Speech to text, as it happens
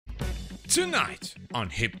Tonight on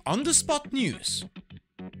Hip on the Spot News.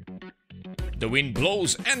 The wind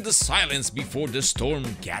blows and the silence before the storm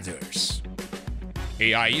gathers.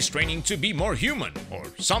 AI is training to be more human, or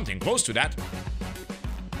something close to that.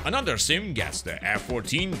 Another sim gets the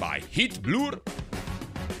F14 by Hit Blur.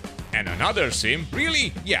 And another sim,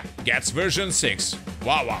 really? Yeah, gets version 6.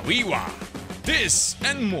 Wah wah wee wah. This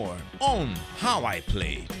and more on How I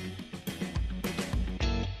Played.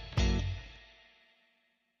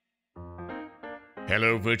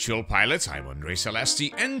 Hello virtual pilots, I'm Andre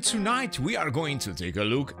Celesti, and tonight we are going to take a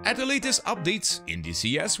look at the latest updates in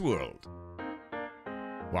DCS World.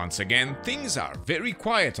 Once again, things are very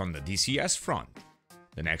quiet on the DCS front.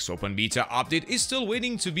 The next open beta update is still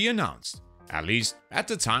waiting to be announced, at least at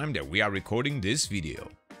the time that we are recording this video.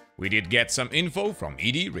 We did get some info from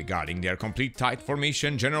ED regarding their complete tight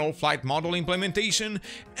formation general flight model implementation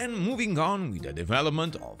and moving on with the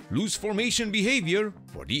development of loose formation behavior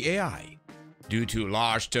for the AI. Due to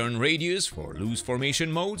large turn radius for loose formation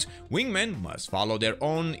modes, wingmen must follow their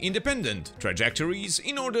own independent trajectories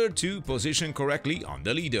in order to position correctly on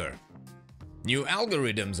the leader. New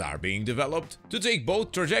algorithms are being developed to take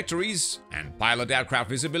both trajectories and pilot aircraft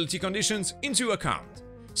visibility conditions into account,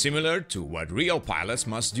 similar to what real pilots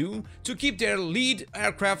must do to keep their lead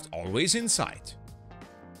aircraft always in sight.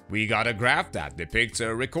 We got a graph that depicts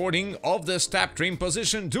a recording of the stab trim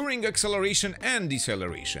position during acceleration and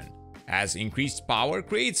deceleration. As increased power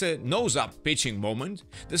creates a nose-up pitching moment,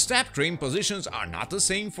 the stab trim positions are not the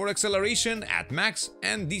same for acceleration at max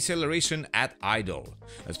and deceleration at idle,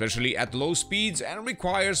 especially at low speeds, and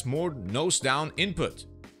requires more nose-down input.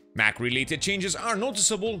 Mach-related changes are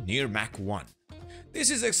noticeable near Mach 1. This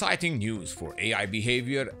is exciting news for AI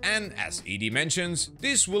behavior, and as ED mentions,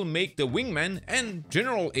 this will make the wingman and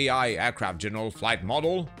general AI aircraft general flight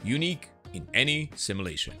model unique in any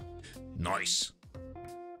simulation. Nice!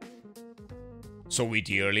 So with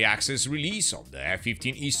the early access release of the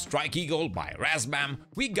F15E Strike Eagle by Razbam,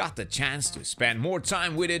 we got the chance to spend more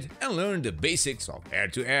time with it and learn the basics of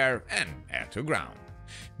air-to-air and air-to-ground.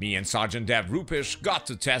 Me and Sergeant Dev Rupesh got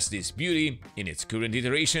to test this beauty in its current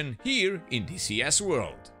iteration here in DCS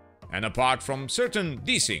World. And apart from certain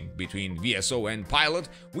desync between VSO and pilot,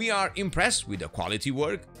 we are impressed with the quality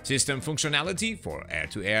work, system functionality for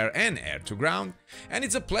air-to-air and air-to-ground, and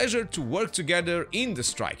it's a pleasure to work together in the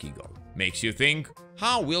Strike Eagle. Makes you think,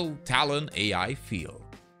 how will Talon AI feel?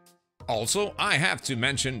 Also, I have to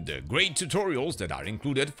mention the great tutorials that are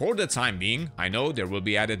included for the time being. I know there will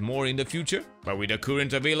be added more in the future, but with the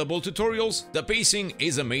current available tutorials, the pacing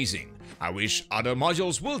is amazing. I wish other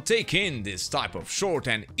modules will take in this type of short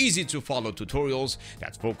and easy to follow tutorials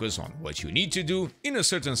that focus on what you need to do in a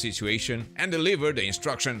certain situation and deliver the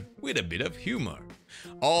instruction with a bit of humor.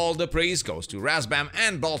 All the praise goes to Razbam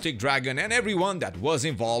and Baltic Dragon and everyone that was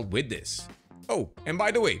involved with this. Oh, and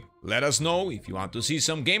by the way, let us know if you want to see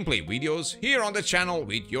some gameplay videos here on the channel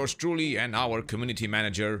with yours truly and our community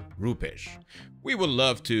manager Rupesh. We would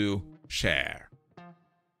love to share.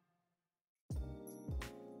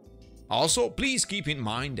 Also, please keep in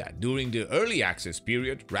mind that during the early access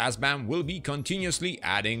period, Razbam will be continuously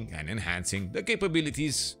adding and enhancing the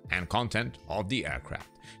capabilities and content of the aircraft,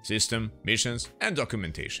 system, missions, and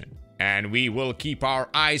documentation. And we will keep our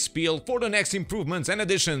eyes peeled for the next improvements and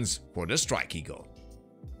additions for the Strike Eagle.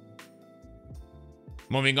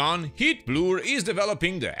 Moving on, Hit Blur is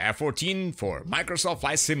developing the F14 for Microsoft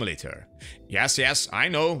Flight Simulator. Yes, I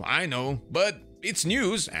know, but it's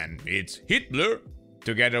news and it's Hit Blur.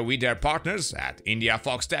 Together with their partners at India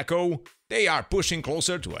Fox Deco, they are pushing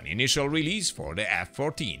closer to an initial release for the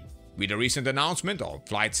F14. With the recent announcement of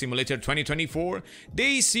Flight Simulator 2024,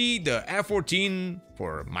 they see the F14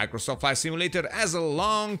 for Microsoft Flight Simulator as a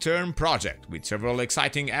long-term project with several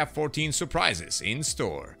exciting F14 surprises in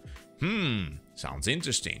store. Sounds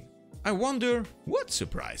interesting. I wonder what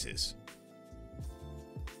surprises.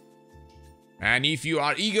 And if you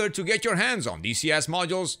are eager to get your hands on DCS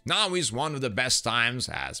modules, now is one of the best times,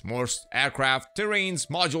 as most aircraft, terrains,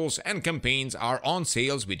 modules and campaigns are on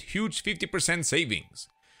sales with huge 50% savings.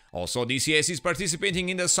 Also, DCS is participating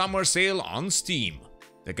in the summer sale on Steam.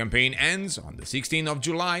 The campaign ends on the 16th of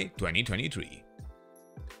July 2023.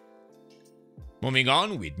 Moving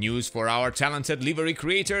on with news for our talented livery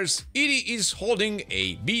creators, ED is holding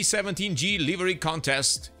a B-17G livery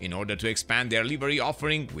contest in order to expand their livery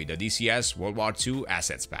offering with the DCS World War II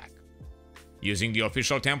Assets Pack. Using the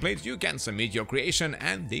official template, you can submit your creation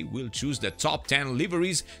and they will choose the top 10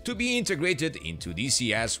 liveries to be integrated into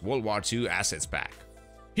DCS World War II Assets Pack.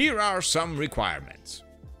 Here are some requirements.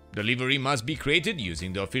 The livery must be created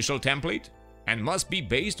using the official template. and must be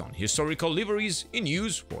based on historical liveries in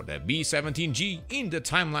use for the B-17G in the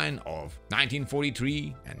timeline of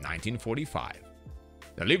 1943 and 1945.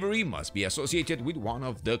 The livery must be associated with one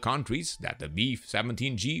of the countries that the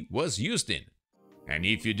B-17G was used in. And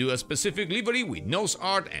if you do a specific livery with nose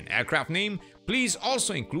art and aircraft name, please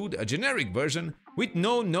also include a generic version with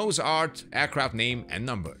no nose art, aircraft name and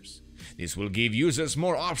numbers. This will give users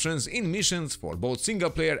more options in missions for both single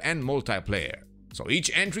player and multiplayer. So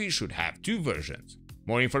each entry should have 2 versions.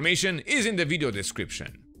 More information is in the video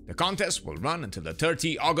description. The contest will run until the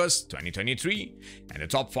 30 August 2023, and the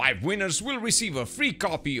top 5 winners will receive a free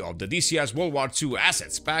copy of the DCS World War II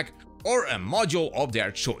Assets Pack or a module of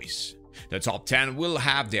their choice. The top 10 will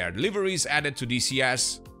have their liveries added to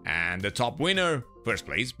DCS, and the top winner, first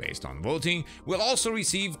place based on voting, will also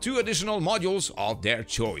receive 2 additional modules of their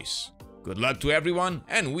choice. Good luck to everyone,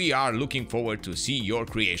 and we are looking forward to see your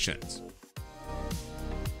creations.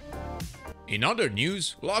 In other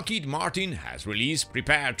news, Lockheed Martin has released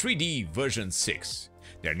Prepare 3D version 6,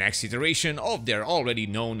 their next iteration of their already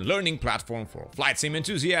known learning platform for flight sim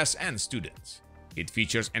enthusiasts and students. It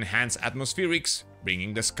features enhanced atmospherics,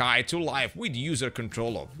 bringing the sky to life with user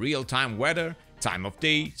control of real-time weather, time of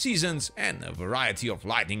day, seasons, and a variety of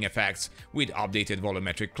lighting effects, with updated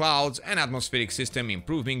volumetric clouds and atmospheric system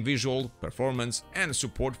improving visual performance and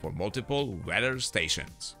support for multiple weather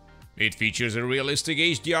stations. It features a realistic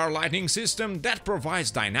HDR lighting system that provides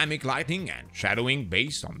dynamic lighting and shadowing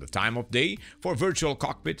based on the time of day for virtual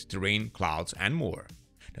cockpit, terrain, clouds, and more.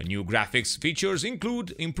 The new graphics features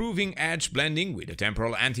include improving edge blending with a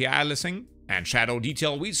temporal anti-aliasing and shadow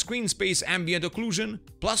detail with screen space ambient occlusion,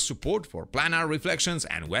 plus support for planar reflections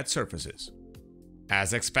and wet surfaces.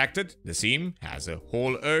 As expected, the sim has a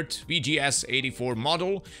whole Earth VGS-84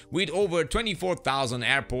 model with over 24,000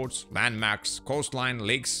 airports, landmarks, coastline,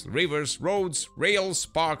 lakes, rivers, roads, rails,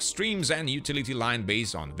 parks, streams, and utility line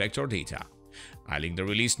based on vector data. I link the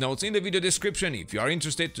release notes in the video description if you are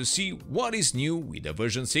interested to see what is new with the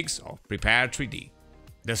version 6 of Prepare 3D.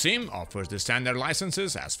 The sim offers the standard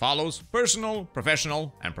licenses as follows: Personal,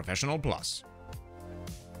 Professional, and Professional Plus.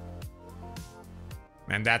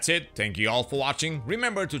 And that's it, thank you all for watching.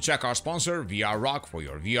 Remember to check our sponsor VR Rock for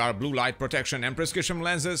your VR blue light protection and prescription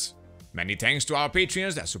lenses. Many thanks to our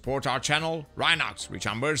Patreons that support our channel: Rhinox,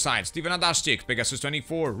 Richard Burnside, Steven Adashtik,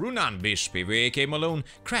 Pegasus24, Runan Bish, PVAK Malone,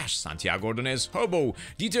 Crash, Santiago Ordonez, Hobo,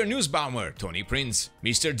 Dieter Nussbaumer, Tony Prince,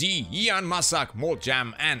 Mr. D, Ian Massak, Molt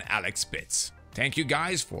Jam, and Alex Pitts. Thank you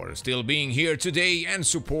guys for still being here today and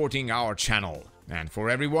supporting our channel. And for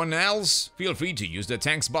everyone else, feel free to use the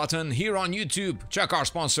thanks button here on YouTube, check our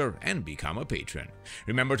sponsor, and become a patron.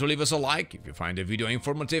 Remember to leave us a like if you find the video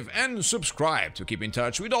informative, and subscribe to keep in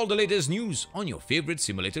touch with all the latest news on your favorite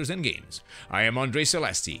simulators and games. I am Andre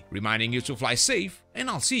Celesti, reminding you to fly safe, and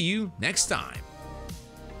I'll see you next time.